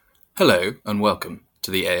Hello and welcome to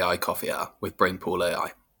the AI Coffee Hour with Brainpool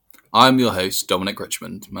AI. I'm your host, Dominic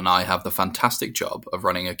Richmond, and I have the fantastic job of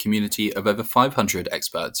running a community of over 500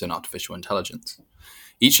 experts in artificial intelligence.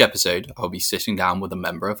 Each episode, I'll be sitting down with a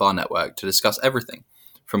member of our network to discuss everything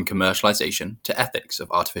from commercialization to ethics of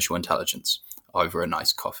artificial intelligence over a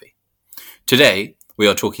nice coffee. Today, we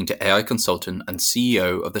are talking to AI consultant and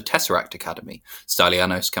CEO of the Tesseract Academy,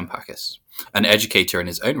 Stylianos Kampakis. An educator in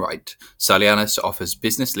his own right, Stylianos offers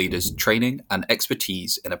business leaders training and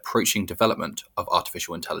expertise in approaching development of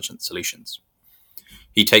artificial intelligence solutions.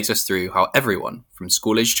 He takes us through how everyone, from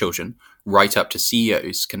school-aged children right up to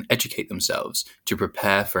CEOs, can educate themselves to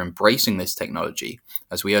prepare for embracing this technology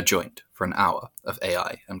as we are joined for an hour of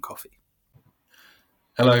AI and coffee.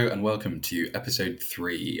 Hello and welcome to episode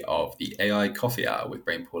 3 of the AI Coffee Hour with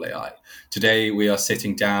Brainpool AI. Today we are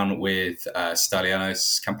sitting down with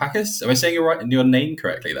Stylianos Kampakis. Am I saying your name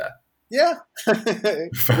correctly there? Yeah.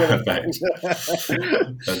 Perfect.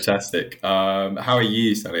 Fantastic. How are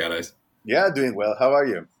you, Stylianos? Yeah, doing well. How are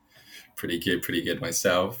you? Pretty good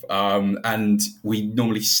myself. And we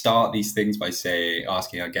normally start these things by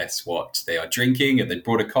asking our guests what they are drinking, if they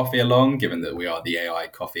brought a coffee along, given that we are the AI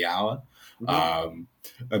Coffee Hour. Mm-hmm.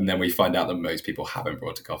 And then we find out that most people haven't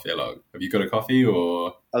brought a coffee along. Have you got a coffee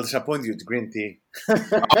or? I'll disappoint you. It's green tea.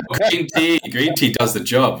 Green tea. Green tea does the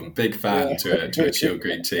job. I'm a big fan to a chill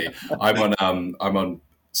green tea. I'm on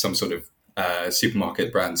some sort of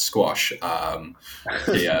supermarket brand squash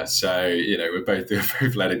here. So, we're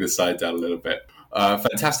both letting the side down a little bit.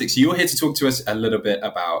 Fantastic. So you're here to talk to us a little bit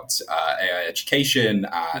about AI education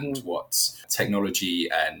and what technology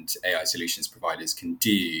and AI solutions providers can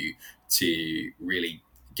do to really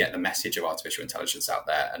get the message of artificial intelligence out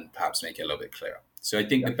there and perhaps make it a little bit clearer. So I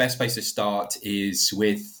think the best place to start is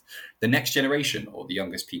with the next generation or the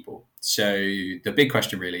youngest people. So the big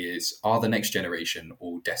question really is, are the next generation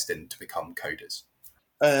all destined to become coders?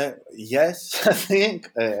 Yes, I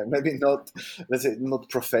think maybe not, let's say not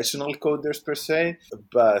professional coders per se,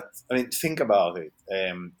 but I mean, think about it.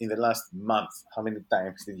 In the last month, how many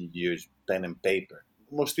times did you use pen and paper?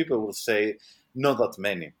 Most people will say not that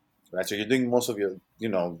many, right? So you're doing most of your,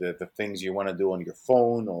 the things you want to do on your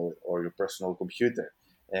phone or your personal computer.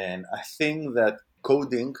 And I think that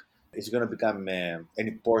coding is going to become an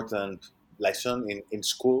important lesson in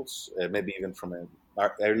schools, maybe even from an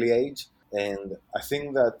early age. And I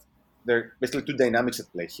think that there are basically two dynamics at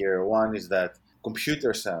play here. One is that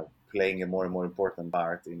computers are playing a more and more important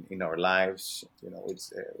part in our lives.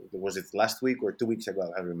 Was it last week or 2 weeks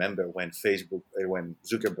ago? I remember when when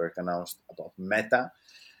Zuckerberg announced about Meta.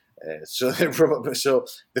 So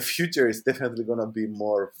the future is definitely going to be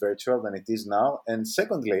more virtual than it is now. And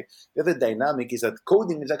secondly, the other dynamic is that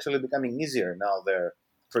coding is actually becoming easier now. There,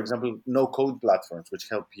 for example, no-code platforms which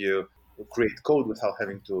help you create code without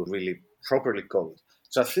having to really properly code.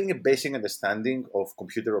 So I think a basic understanding of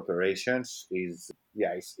computer operations is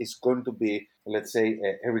going to be, let's say,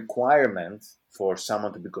 a requirement for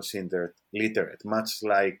someone to be considered literate, much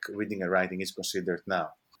like reading and writing is considered now.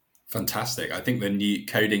 Fantastic. I think the new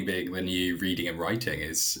coding being the new reading and writing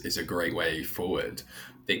is a great way forward.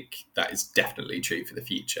 I think that is definitely true for the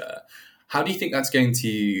future. How do you think that's going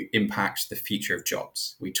to impact the future of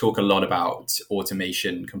jobs? We talk a lot about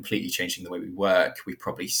automation completely changing the way we work. We've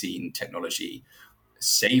probably seen technology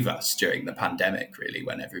save us during the pandemic, really,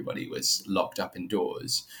 when everybody was locked up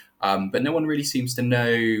indoors. But no one really seems to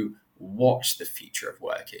know what the future of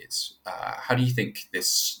work is. How do you think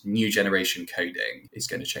this new generation coding is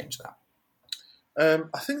going to change that?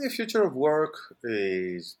 I think the future of work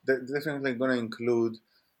is definitely going to include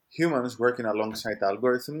humans working alongside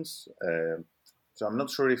algorithms. So I'm not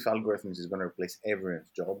sure if algorithms is going to replace everyone's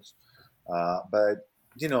jobs, but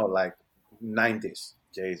like 90s.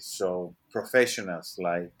 Okay, so professionals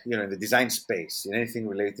like in the design space, in anything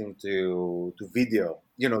relating to video,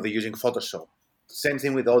 they're using Photoshop. Same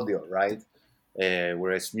thing with audio, right?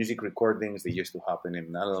 Whereas music recordings, they used to happen in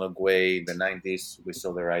an analog way. In the 90s, we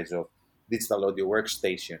saw the rise of digital audio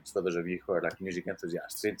workstations, for those of you who are like music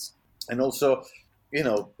enthusiasts. And also,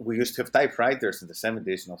 we used to have typewriters in the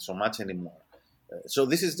 70s, not so much anymore. So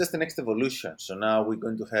this is just the next evolution. So now we're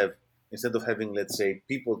going to have, instead of having, let's say,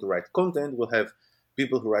 people to write content, we'll have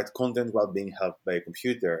people who write content while being helped by a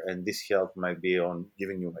computer. And this help might be on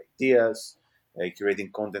giving you ideas,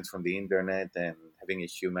 curating content from the internet and having a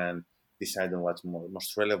human decide on what's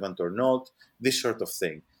most relevant or not, this sort of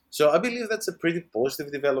thing. So I believe that's a pretty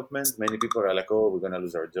positive development. Many people are like, oh, we're going to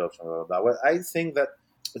lose our jobs, blah, blah, blah. Well, I think that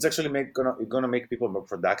it's actually going to make people more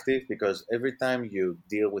productive because every time you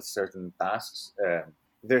deal with certain tasks,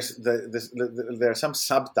 there are some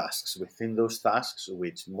subtasks within those tasks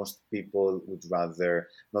which most people would rather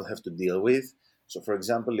not have to deal with. So, for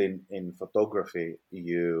example, in photography,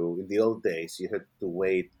 in the old days you had to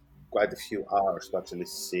wait quite a few hours to actually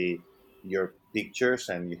see your pictures,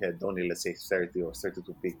 and you had only, let's say, 30 or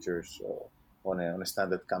 32 pictures on a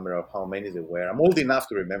standard camera of how many there were. I'm old enough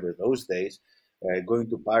to remember those days, going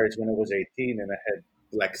to Paris when I was 18, and I had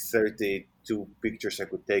like 32 pictures I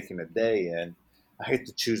could take in a day, and I had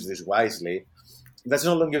to choose this wisely. That's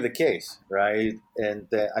no longer the case, right? And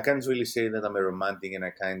I can't really say that I'm a romantic and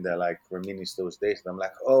I kind of like reminisce those days. But I'm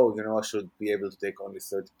like, oh, I should be able to take only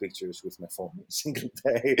 30 pictures with my phone every single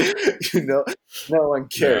day. No one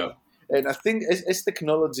cares. Yeah. And I think as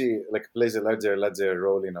technology like plays a larger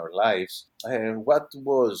role in our lives,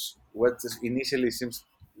 initially seems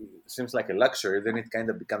like a luxury, then it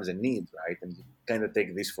kind of becomes a need, right? And you kind of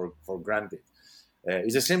take this for granted.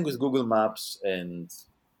 It's the same with Google Maps, and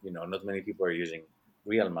not many people are using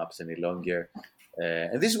real maps any longer.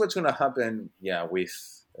 And this is what's going to happen. Yeah,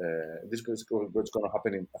 this is what's going to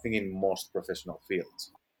happen I think in most professional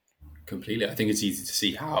fields. Completely. I think it's easy to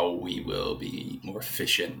see how we will be more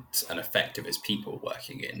efficient and effective as people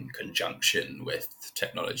working in conjunction with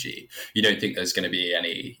technology. You don't think there's going to be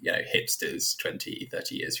any, hipsters 20,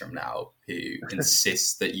 30 years from now who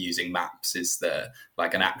insist that using maps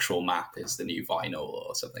like an actual map is the new vinyl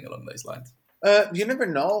or something along those lines? You never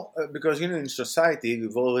know, because in society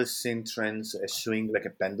we've always seen trends swing like a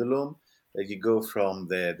pendulum. Like you go from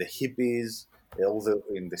the hippies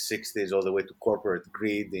in the 60s all the way to corporate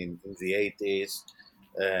greed in the 80s.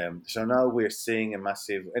 So now we're seeing a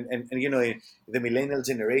massive and the millennial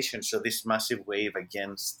generation. So this massive wave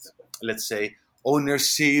against, let's say,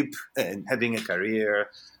 ownership and having a career.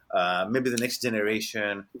 Maybe the next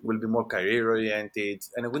generation will be more career oriented,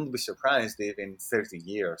 and I wouldn't be surprised if in 30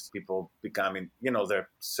 years people becoming, there are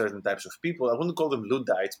certain types of people. I wouldn't call them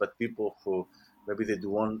Luddites, but people who maybe they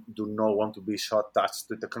do not want to be short attached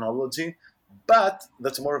to technology. But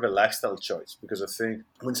that's more of a lifestyle choice, because I think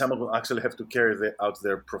when someone will actually have to carry out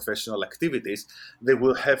their professional activities, they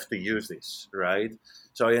will have to use this, right?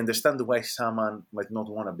 So I understand why someone might not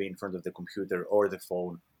want to be in front of the computer or the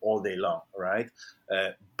phone all day long, right?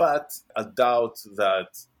 But I doubt that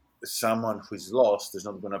someone who is lost is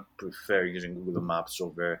not going to prefer using Google Maps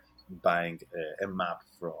over buying a map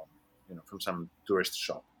from some tourist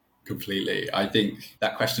shop. Completely. I think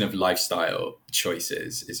that question of lifestyle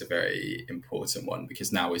choices is a very important one,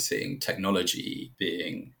 because now we're seeing technology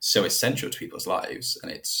being so essential to people's lives,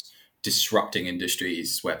 and it's disrupting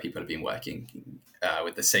industries where people have been working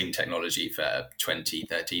with the same technology for 20,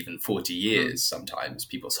 30, even 40 years. Sometimes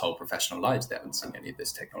people's whole professional lives, they haven't seen any of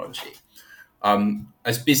this technology.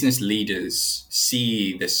 As business leaders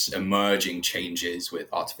see this emerging changes with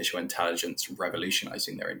artificial intelligence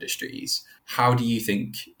revolutionizing their industries, how do you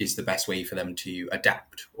think is the best way for them to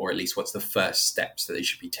adapt, or at least what's the first steps that they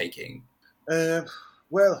should be taking? Uh,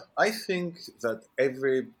 well, I think that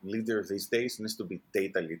every leader these days needs to be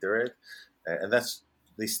data literate, and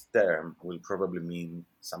this term will probably mean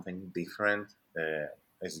something different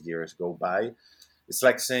as years go by. It's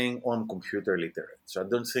like saying, "Oh, I'm computer literate." So I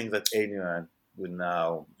don't think that anyone would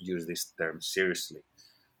now use this term seriously.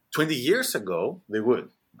 20 years ago, they would,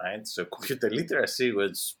 right? So computer literacy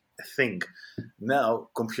was a thing. Now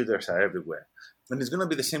computers are everywhere, and it's going to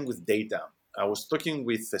be the same with data. I was talking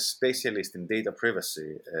with a specialist in data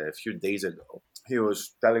privacy a few days ago. He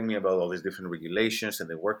was telling me about all these different regulations and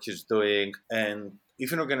the work he's doing. And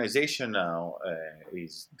if an organization now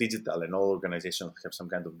is digital, and all organizations have some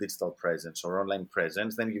kind of digital presence or online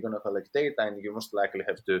presence, then you're going to collect data, and you most likely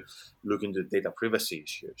have to look into data privacy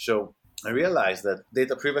issues. So I realized that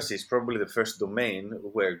data privacy is probably the first domain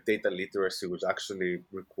where data literacy was actually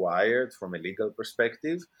required from a legal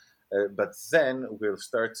perspective. But then we'll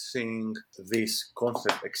start seeing this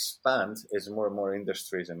concept expand as more and more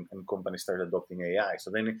industries and companies start adopting AI. So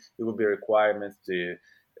then it will be a requirement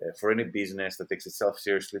for any business that takes itself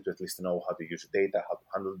seriously to at least know how to use data, how to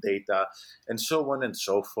handle data, and so on and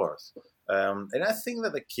so forth. And I think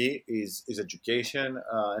that the key is education,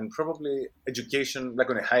 and probably education like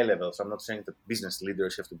on a high level. So I'm not saying that business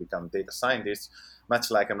leaders have to become data scientists, much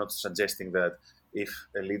like I'm not suggesting that if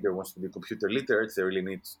a leader wants to be computer literate, they really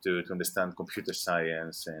need to understand computer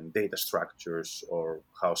science and data structures or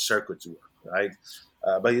how circuits work, right?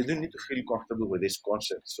 But you do need to feel comfortable with this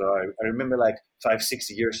concept. So I remember like 5,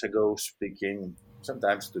 6 years ago speaking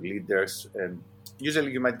sometimes to leaders, and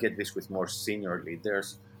usually you might get this with more senior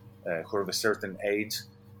leaders who are of a certain age,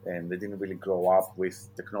 and they didn't really grow up with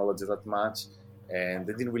technology that much, and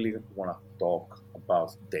they didn't really want to talk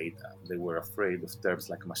about data. They were afraid of terms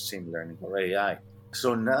like machine learning or AI.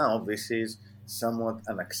 So now this is somewhat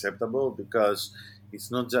unacceptable because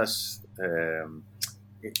it's not just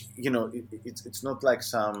it's not like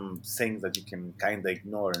something that you can kind of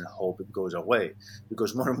ignore and hope it goes away,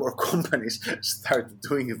 because more and more companies start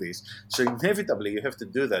doing this. So inevitably you have to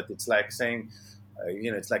do that. It's like saying,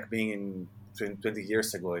 it's like being in 20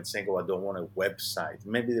 years ago and saying, oh, I don't want a website.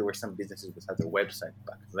 Maybe there were some businesses without a website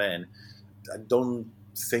back then. I don't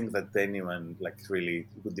think that anyone like really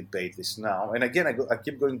would debate this now. And again, I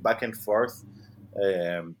keep going back and forth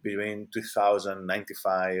between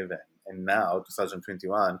 2095 and now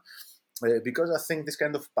 2021, because I think this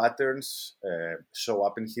kind of patterns show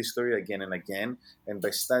up in history again and again. And by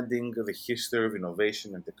studying the history of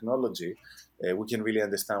innovation and technology, we can really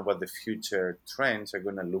understand what the future trends are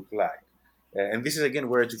going to look like. And this is again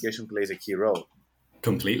where education plays a key role.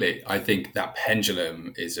 Completely. I think that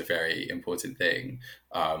pendulum is a very important thing,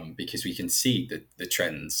 because we can see the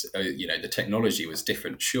trends. The technology was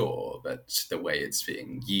different, sure, but the way it's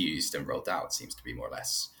being used and rolled out seems to be more or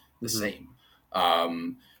less the Mm-hmm. same.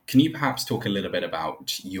 Can you perhaps talk a little bit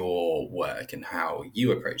about your work and how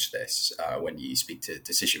you approach this when you speak to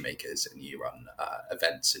decision makers and you run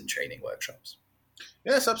events and training workshops?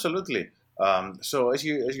 Yes, absolutely. So as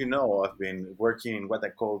you know, I've been working in what I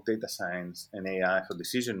call data science and AI for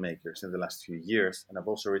decision makers in the last few years, and I've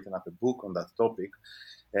also written up a book on that topic.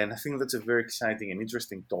 And I think that's a very exciting and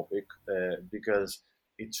interesting topic, because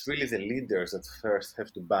it's really the leaders that first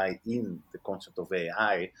have to buy in the concept of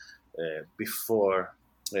AI before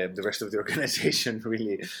the rest of the organization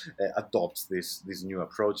really adopts these new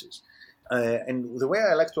approaches. And the way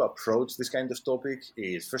I like to approach this kind of topic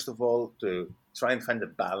is, first of all, to try and find a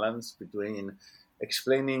balance between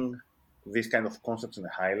explaining these kind of concepts on a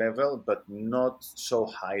high level, but not so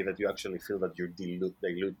high that you actually feel that you're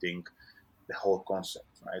diluting the whole concept,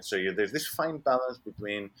 right? So there's this fine balance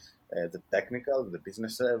between the technical, the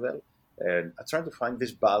business level, and I try to find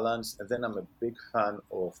this balance. And then I'm a big fan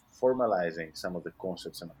of formalizing some of the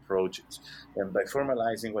concepts and approaches. And by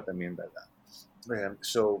formalizing, what I mean by that,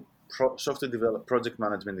 software develop project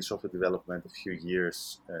management is software development a few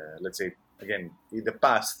years, let's say again in the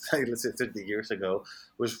past, let's say 30 years ago,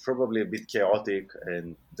 was probably a bit chaotic,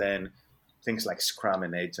 and then things like Scrum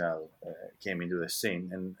and Agile came into the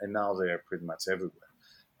scene, and now they are pretty much everywhere.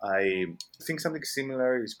 I think something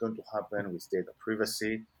similar is going to happen with data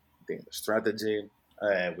privacy, data strategy,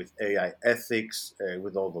 with AI ethics,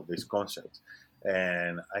 with all of these concepts.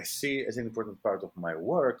 And I see as an important part of my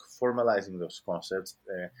work formalizing those concepts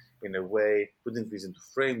in a way, putting these into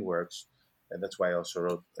frameworks. And that's why I also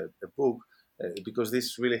wrote a book, because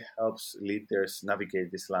this really helps leaders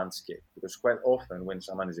navigate this landscape. Because quite often, when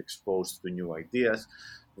someone is exposed to new ideas,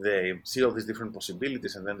 they see all these different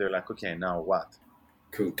possibilities, and then they're like, okay, now what?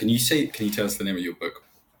 Cool. Can you tell us the name of your book?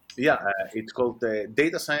 Yeah, it's called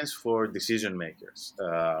Data Science for Decision Makers.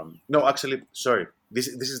 No, actually, sorry. This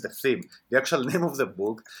is the theme. The actual name of the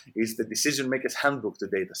book is The Decision Maker's Handbook to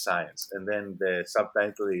Data Science, and then the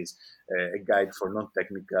subtitle is A Guide for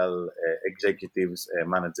Non-Technical Executives,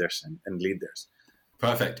 Managers, and Leaders.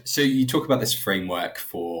 Perfect. So you talk about this framework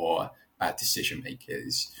for decision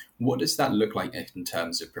makers. What does that look like in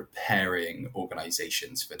terms of preparing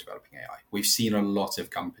organizations for developing AI? We've seen a lot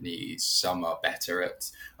of companies, some are better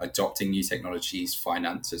at adopting new technologies.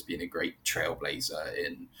 Finance has been a great trailblazer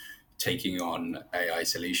in taking on AI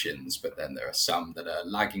solutions, but then there are some that are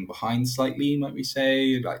lagging behind slightly, might we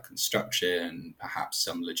say, like construction, perhaps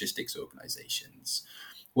some logistics organizations.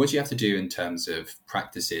 What do you have to do in terms of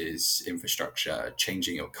practices, infrastructure,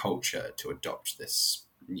 changing your culture to adopt this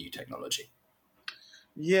new technology?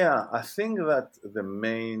 Yeah, I think that the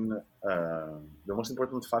most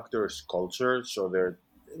important factor is culture. So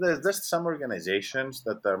there's just some organizations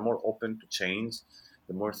that are more open to change,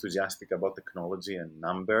 they're more enthusiastic about technology and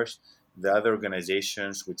numbers. The other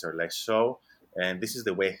organizations which are less so, and this is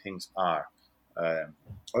the way things are. Um,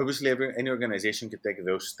 Obviously, any organization can take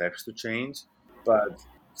those steps to change, but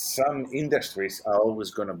some industries are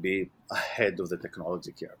always going to be ahead of the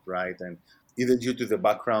technology curve, right? And either due to the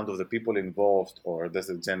background of the people involved or just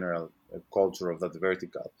the general culture of that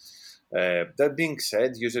vertical. That being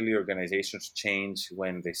said, usually organizations change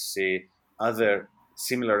when they see other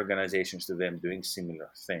similar organizations to them doing similar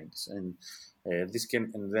things, and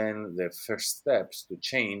and then the first steps to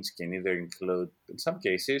change can either include, in some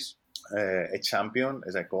cases, a champion,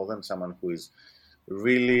 as I call them, someone who is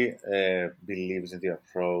really believes in the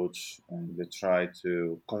approach, and they try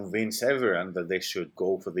to convince everyone that they should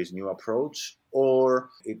go for this new approach. Or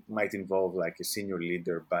it might involve like a senior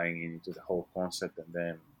leader buying into the whole concept and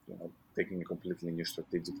then taking a completely new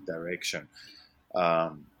strategic direction.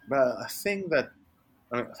 But I think that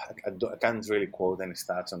I mean, I can't really quote any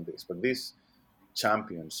stats on this, but this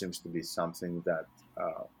champion seems to be something that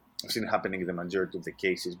I've seen happening in the majority of the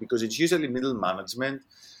cases, because it's usually middle management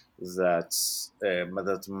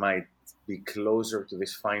that might be closer to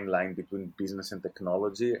this fine line between business and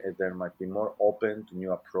technology, and there might be more open to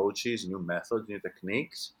new approaches, new methods, new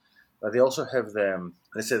techniques. But they also have the,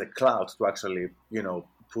 let's say, the clout to actually,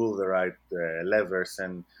 pull the right levers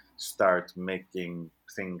and start making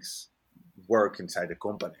things work inside the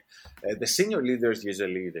company. The senior leaders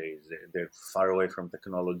usually they're far away from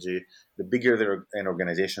technology. The bigger an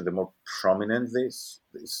organization, the more prominent this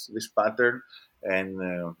pattern,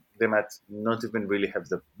 and they might not even really have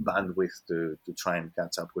the bandwidth to try and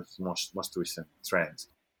catch up with most recent trends.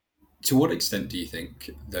 To what extent do you think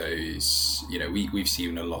those, we've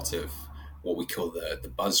seen a lot of what we call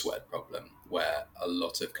the buzzword problem, where a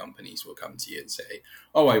lot of companies will come to you and say,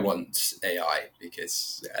 oh, I want AI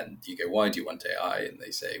and you go, why do you want AI? And they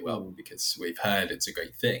say, well, because we've heard it's a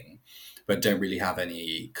great thing, but don't really have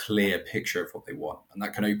any clear picture of what they want. And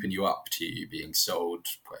that can open you up to being sold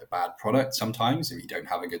quite a bad product sometimes if you don't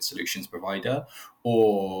have a good solutions provider,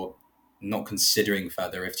 or not considering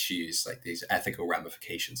further issues like these ethical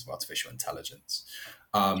ramifications of artificial intelligence.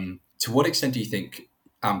 To what extent do you think,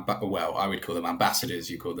 I would call them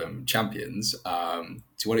ambassadors, you call them champions,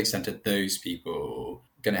 to what extent are those people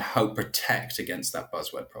going to help protect against that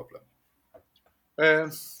buzzword problem? Uh,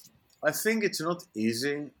 I think it's not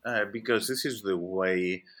easy because this is the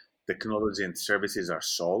way technology and services are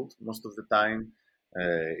sold most of the time.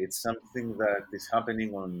 It's something that is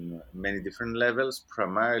happening on many different levels,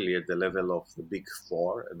 primarily at the level of the big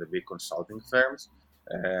four and the big consulting firms.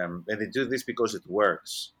 And they do this because it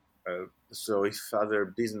works. So if other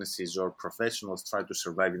businesses or professionals try to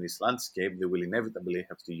survive in this landscape, they will inevitably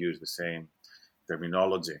have to use the same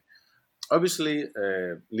terminology. Obviously,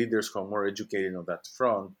 leaders who are more educated on that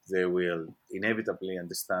front, they will inevitably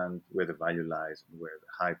understand where the value lies and where the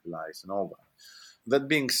hype lies and all that. That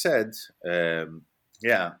being said,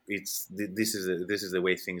 this is the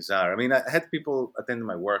way things are. I mean, I had people attend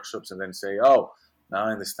my workshops and then say, "Oh, now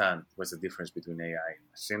I understand what's the difference between AI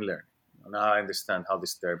and machine learning. Now I understand how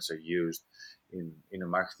these terms are used in a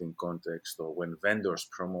marketing context or when vendors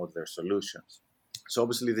promote their solutions." So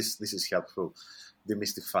obviously, this is helpful,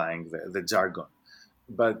 demystifying the jargon.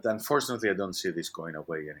 But unfortunately, I don't see this going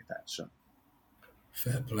away anytime soon.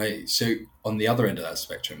 Fair play. So on the other end of that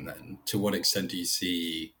spectrum then, to what extent do you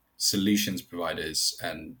see solutions providers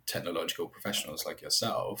and technological professionals like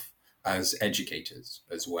yourself as educators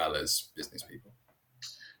as well as business people?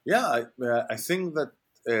 Yeah, I think that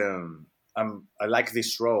I like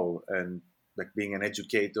this role, and like being an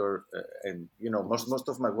educator, and most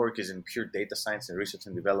of my work is in pure data science and research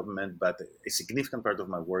and development, but a significant part of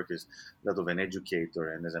my work is that of an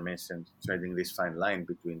educator, and as I mentioned, treading this fine line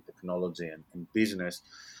between technology and business.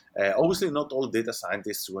 Obviously, not all data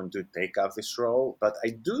scientists want to take up this role, but I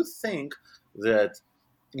do think that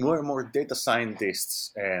more and more data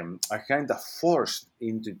scientists are kind of forced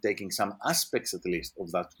into taking some aspects, at least,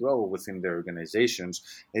 of that role within their organizations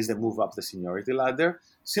as they move up the seniority ladder,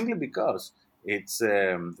 simply because it's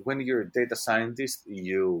when you're a data scientist,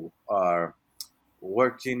 you are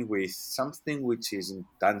working with something which is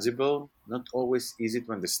intangible, not always easy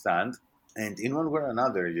to understand, and in one way or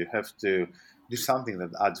another, you have to do something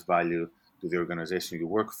that adds value to the organization you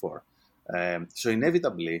work for. So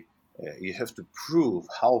inevitably, you have to prove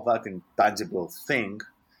how that intangible thing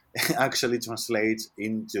actually translates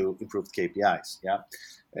into improved KPIs. Yeah,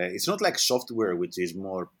 it's not like software, which is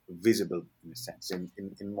more visible in a sense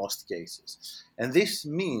in most cases. And this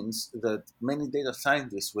means that many data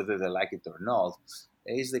scientists, whether they like it or not,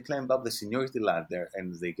 as they climb up the seniority ladder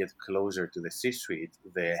and they get closer to the C-suite,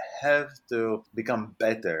 they have to become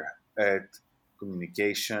better at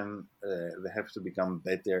communication. They have to become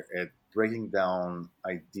better at breaking down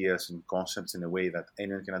ideas and concepts in a way that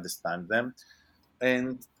anyone can understand them.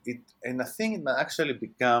 And I think it might actually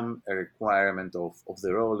become a requirement of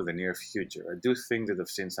the role in the near future. I do think that I've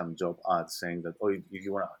seen some job ads saying that, oh, if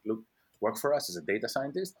you want to work for us as a data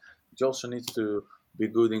scientist, you also need to be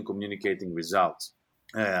good in communicating results.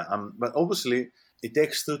 But obviously, it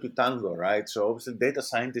takes two to tango, right? So obviously, data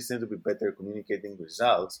scientists need to be better at communicating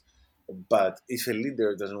results. But if a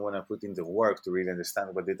leader doesn't want to put in the work to really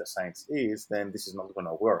understand what data science is, then this is not going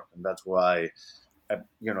to work. And that's why I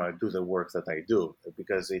do the work that I do,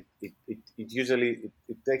 because it usually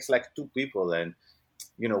it takes like two people, and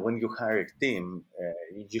when you hire a team,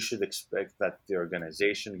 you should expect that your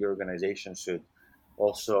organization should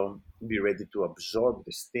also be ready to absorb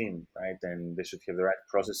this team, right? And they should have the right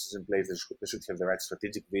processes in place. They should have the right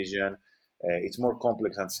strategic vision, It's more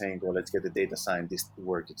complex than saying, "Oh, let's get the data scientist to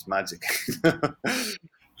work. It's magic."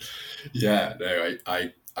 Yeah, no,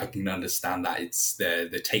 I can understand that. It's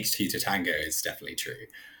the takes two to tango is definitely true,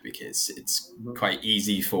 because it's quite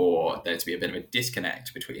easy for there to be a bit of a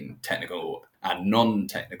disconnect between technical and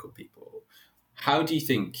non-technical people. How do you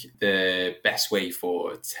think the best way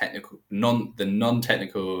for the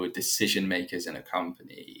non-technical decision makers in a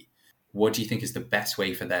company, what do you think is the best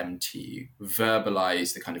way for them to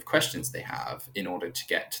verbalize the kind of questions they have in order to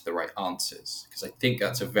get to the right answers? Because I think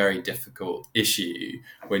that's a very difficult issue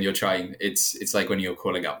when you're trying. It's like when you're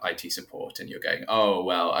calling up IT support and you're going, oh,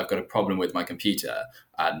 well, I've got a problem with my computer,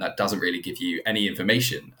 and that doesn't really give you any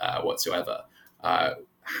information whatsoever.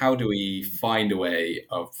 How do we find a way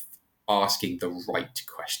of asking the right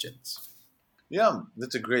questions? Yeah,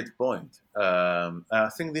 that's a great point. I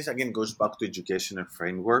think this again goes back to education and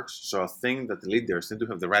frameworks. So I think that leaders need to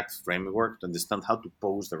have the right framework to understand how to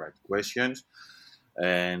pose the right questions.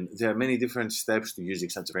 And there are many different steps to using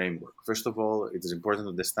such a framework. First of all, it is important to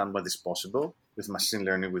understand what is possible with machine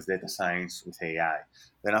learning, with data science, with AI.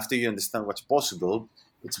 Then, after you understand what's possible,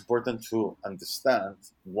 it's important to understand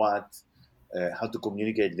how to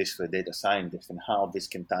communicate this to a data scientist and how this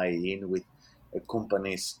can tie in with a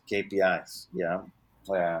company's KPIs. Yeah,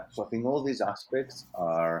 so I think all these aspects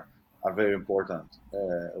are very important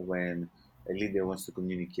when a leader wants to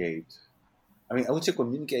communicate. I mean, I would say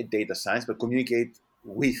communicate data science, but communicate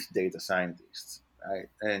with data scientists, right?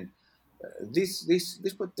 And this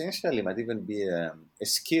potentially might even be a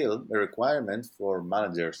skill, a requirement for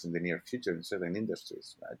managers in the near future in certain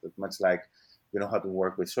industries, right? But much like you know how to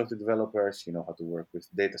work with software developers, you know how to work with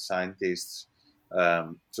data scientists.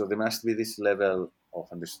 So there must be this level of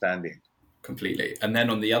understanding. Completely. And then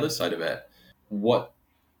on the other side of it, what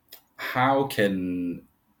how can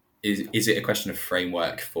is it a question of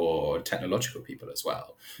framework for technological people as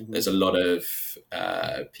well? Mhm. There's a lot of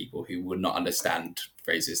people who would not understand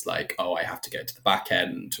phrases like, oh, I have to go to the back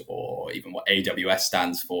end, or even what AWS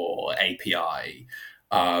stands for, API.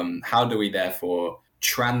 How do we therefore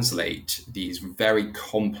translate these very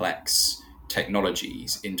complex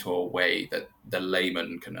technologies into a way that the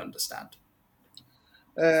layman can understand?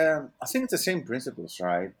 I think it's the same principles,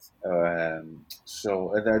 right?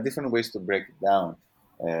 So there are different ways to break it down.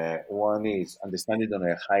 One is understand it on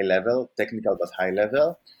a high level, technical but high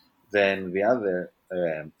level. Then the other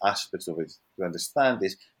aspects of it to understand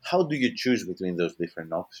is how do you choose between those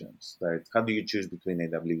different options, right? How do you choose between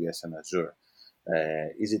AWS and Azure?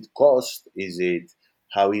 Is it cost? Is it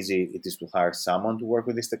how easy it is to hire someone to work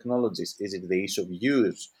with these technologies? Is it the ease of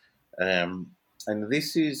use? And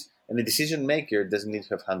this is and the decision maker doesn't need to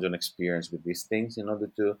have hands-on experience with these things in order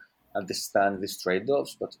to understand these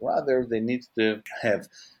trade-offs, but rather they need to have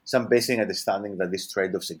some basic understanding that these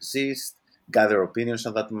trade-offs exist, gather opinions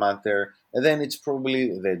on that matter, and then it's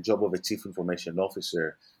probably the job of a chief information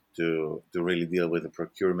officer to really deal with the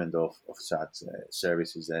procurement of such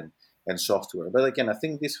services and software. But again, I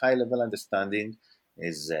think this high-level understanding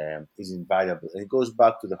is invaluable. And it goes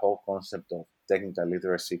back to the whole concept of technical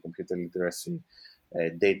literacy, computer literacy,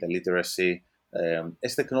 data literacy.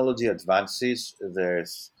 As technology advances, there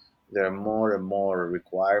are more and more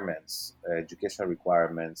requirements, educational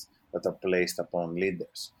requirements that are placed upon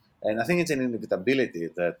leaders. And I think it's an inevitability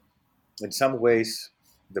that in some ways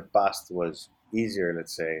the past was easier,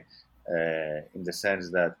 let's say, in the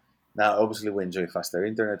sense that now obviously we enjoy faster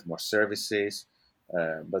internet, more services,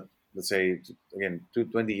 but let's say again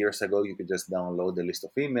 20 years ago you could just download a list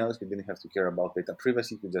of emails, you didn't have to care about data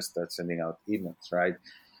privacy, you could just start sending out emails, right?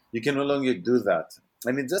 You can no longer do that.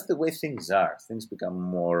 And it's just the way things are. Things become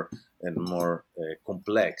more and more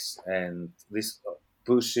complex, and this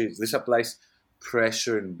applies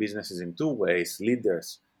pressure in businesses in two ways.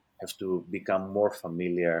 Leaders have to become more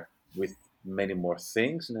familiar with many more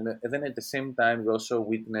things, and then at the same time, we also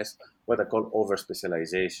witness what I call over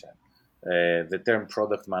specialization. The term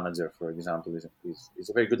product manager, for example, is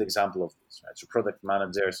a very good example of this. Right? So, product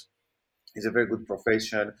managers is a very good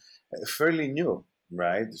profession, fairly new,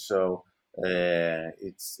 right? So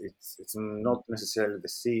it's not necessarily the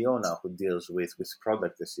CEO now who deals with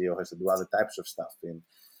product. The CEO has to do other types of stuff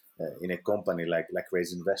in a company like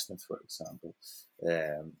raise investments, for example.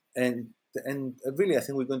 And really, I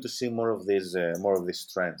think we're going to see more of these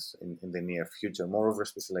trends in the near future. More over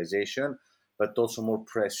specialization, but also more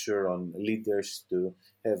pressure on leaders to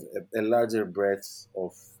have a larger breadth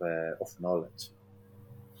of knowledge.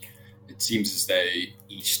 It seems as though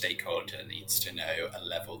each stakeholder needs to know a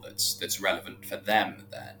level that's relevant for them.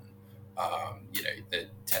 Then, the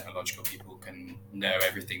technological people can know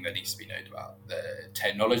everything that needs to be known about the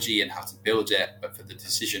technology and how to build it, but for the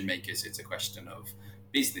decision makers, it's a question of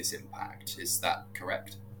business impact. Is that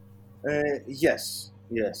correct? Yes.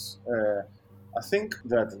 I think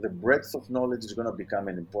that the breadth of knowledge is going to become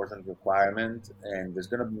an important requirement, and there's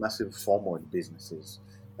going to be massive FOMO in businesses.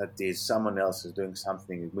 That is, someone else is doing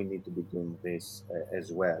something, we need to be doing this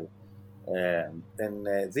as well. And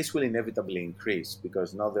this will inevitably increase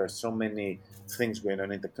because now there are so many things going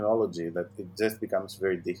on in technology that it just becomes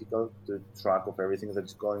very difficult to track of everything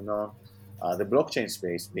that's going on. The blockchain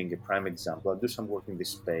space being a prime example. I do some work in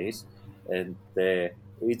this space, and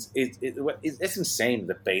it's insane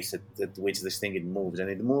the pace at which this thing it moves, and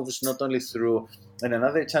it moves not only through. And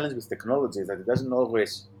another challenge with technology is that it doesn't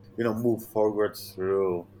always, move forward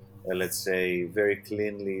through, let's say, very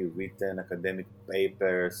cleanly written academic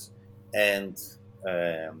papers and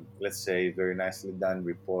let's say very nicely done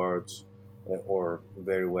reports or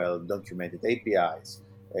very well documented APIs.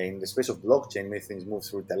 In the space of blockchain, many things move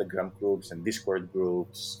through Telegram groups and Discord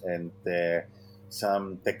groups and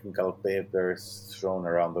some technical papers thrown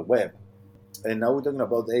around the web. And now we're talking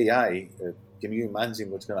about AI. Can you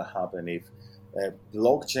imagine what's going to happen if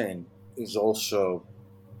blockchain is also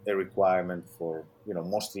a requirement for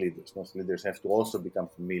most leaders? Most leaders have to also become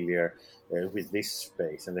familiar with this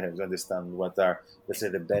space, and they have to understand what are, let's say,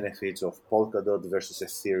 the benefits of Polkadot versus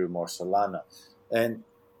Ethereum or Solana. And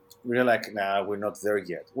we're like, nah, we're not there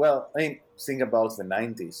yet. Well, I mean, think about the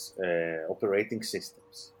 90s operating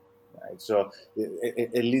systems. Right? So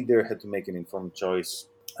a leader had to make an informed choice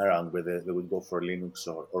around whether they would go for Linux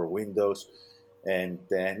or Windows. And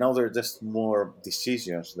now there are just more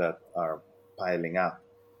decisions that are piling up.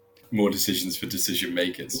 More decisions for decision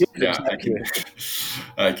makers. Yeah, exactly.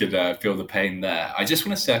 I could feel the pain there. I just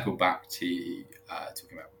want to circle back to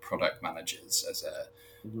talking about product managers as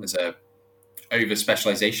a over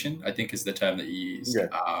specialization, I think is the term that you used. Yeah.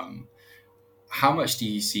 How much do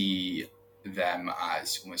you see them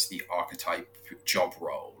as almost the archetype job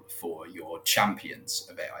role for your champions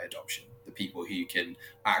of AI adoption, the people who can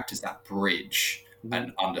act as that bridge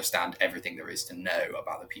and understand everything there is to know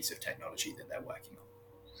about the piece of technology that they're working on?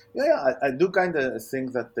 Yeah, I do kind of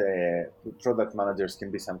think that product managers can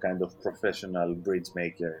be some kind of professional bridge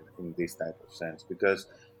maker in this type of sense because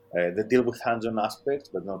they deal with hands-on aspects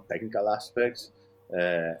but not technical aspects,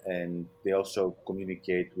 and they also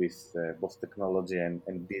communicate with both technology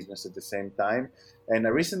and business at the same time. And I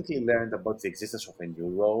recently learned about the existence of a new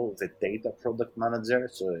role, the data product manager.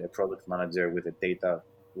 So a product manager with a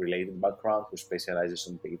data-related background who specializes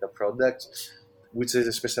on data products, which is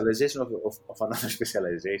a specialization of another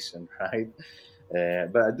specialization, right?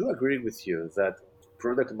 But I do agree with you that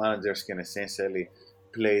product managers can essentially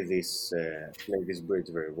play this bridge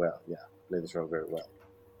very well. Yeah, play this role very well.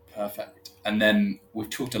 Perfect. And then we've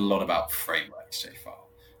talked a lot about frameworks so far,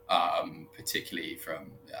 particularly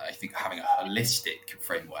from, I think having a holistic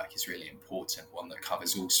framework is really important, one that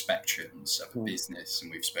covers all spectrums of a business.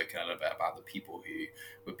 And we've spoken a little bit about the people who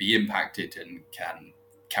would be impacted and can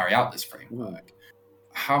carry out this framework.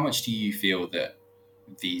 How much do you feel that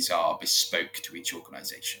these are bespoke to each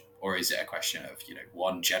organization? Or is it a question of,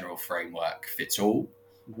 one general framework fits all?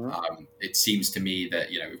 It seems to me that,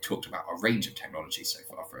 we've talked about a range of technologies so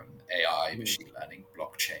far, from AI, machine learning,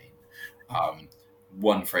 blockchain.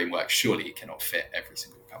 One framework surely cannot fit every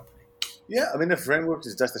single company. Yeah, I mean, a framework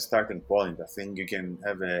is just a starting point. I think you can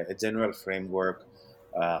have a general framework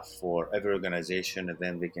for every organization, and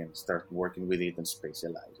then they can start working with it and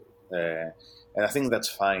specialize it. And I think that's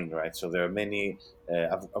fine, right? So there are many,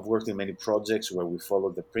 I've worked in many projects where we follow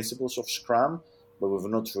the principles of Scrum, but we've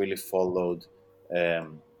not really followed,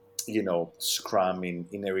 Scrum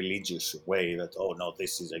in a religious way that, oh, no,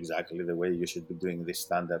 this is exactly the way you should be doing these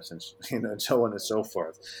stand-ups and, and so on and so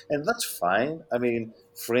forth. And that's fine. I mean,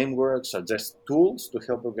 frameworks are just tools to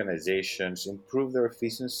help organizations improve their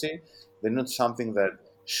efficiency. They're not something that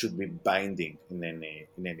should be binding in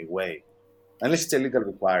any way. Unless it's a legal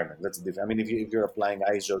requirement, that's different. I mean, if you're applying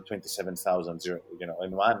ISO 27000,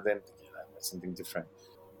 in one, then that's something different.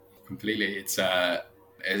 Completely, it's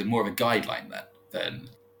more of a guideline than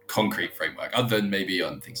concrete framework, other than maybe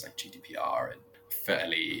on things like GDPR and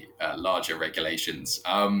fairly larger regulations.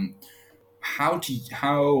 How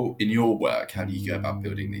in your work, how do you go about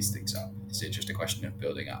building these things up? Is it just a question of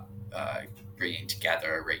building up, bringing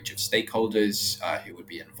together a range of stakeholders who would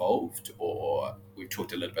be involved, or we've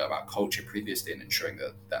talked a little bit about culture previously and ensuring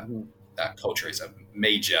that culture is a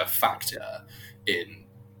major factor in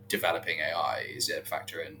developing AI? Is it a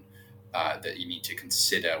factor in that you need to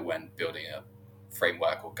consider when building a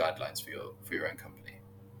framework or guidelines for your own company?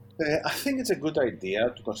 I think it's a good idea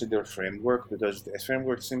to consider a framework because a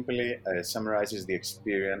framework simply summarizes the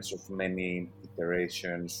experience of many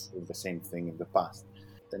iterations of the same thing in the past.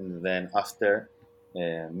 And then after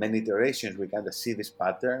many iterations, we kind of see these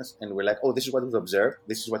patterns, and we're like, oh, this is what we've observed.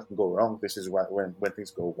 This is what can go wrong. This is what when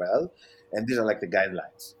things go well, and these are like the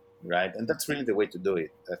guidelines, right? And that's really the way to do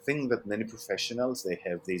it. I think that many professionals, they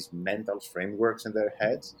have these mental frameworks in their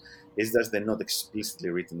heads, is that they're not explicitly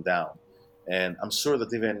written down. And I'm sure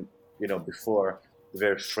that even before the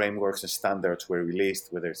various frameworks and standards were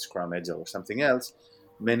released, whether it's Scrum, Agile, or something else,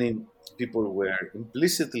 many people were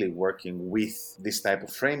implicitly working with this type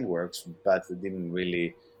of frameworks, but they didn't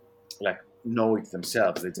really know it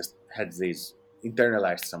themselves. They just had these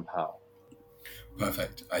internalized somehow.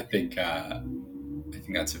 Perfect. I think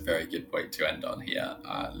that's a very good point to end on here.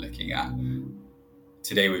 Looking at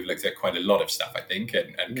today, we've looked at quite a lot of stuff, I think,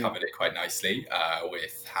 and covered it quite nicely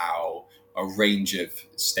with how a range of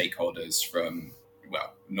stakeholders from,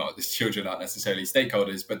 well, not the children aren't necessarily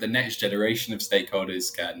stakeholders, but the next generation of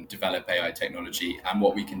stakeholders can develop AI technology, and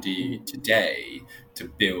what we can do today to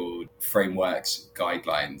build frameworks,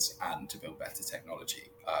 guidelines, and to build better technology.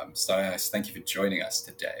 Stylianos, thank you for joining us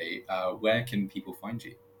today. Where can people find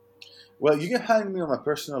you? Well, you can find me on my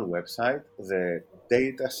personal website, the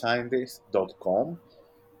datascientist.com.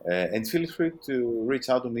 And feel free to reach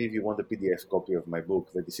out to me if you want a PDF copy of my book,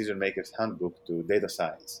 The Decision Maker's Handbook to Data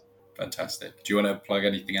Science. Fantastic. Do you want to plug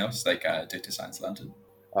anything else, like Data Science London?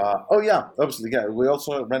 Yeah, obviously. Yeah, we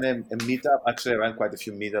also run a meetup. Actually, I ran quite a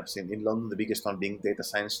few meetups in London, the biggest one being Data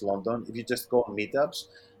Science London. If you just go on meetups,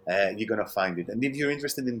 you're going to find it. And if you're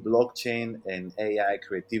interested in blockchain and AI,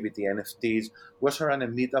 creativity, NFTs, we also run a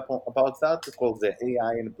meetup about that called the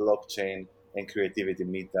AI and Blockchain and Creativity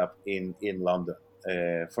Meetup in London.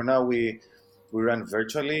 For now, we run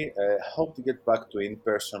virtually. Hope to get back to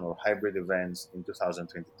in-person or hybrid events in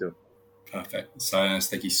 2022. Perfect. Stylianos,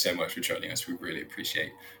 thank you so much for joining us. We really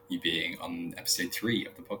appreciate you being on episode 3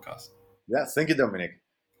 of the podcast. Yeah, thank you, Dominic.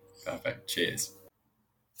 Perfect. Cheers.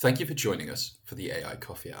 Thank you for joining us for the AI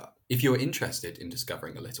Coffee Hour. If you're interested in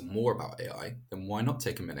discovering a little more about AI, then why not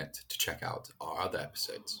take a minute to check out our other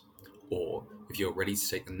episodes? Or if you're ready to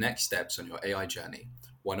take the next steps on your AI journey,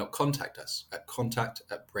 why not contact us at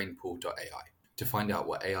contact@brainpool.ai to find out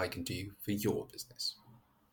what AI can do for your business.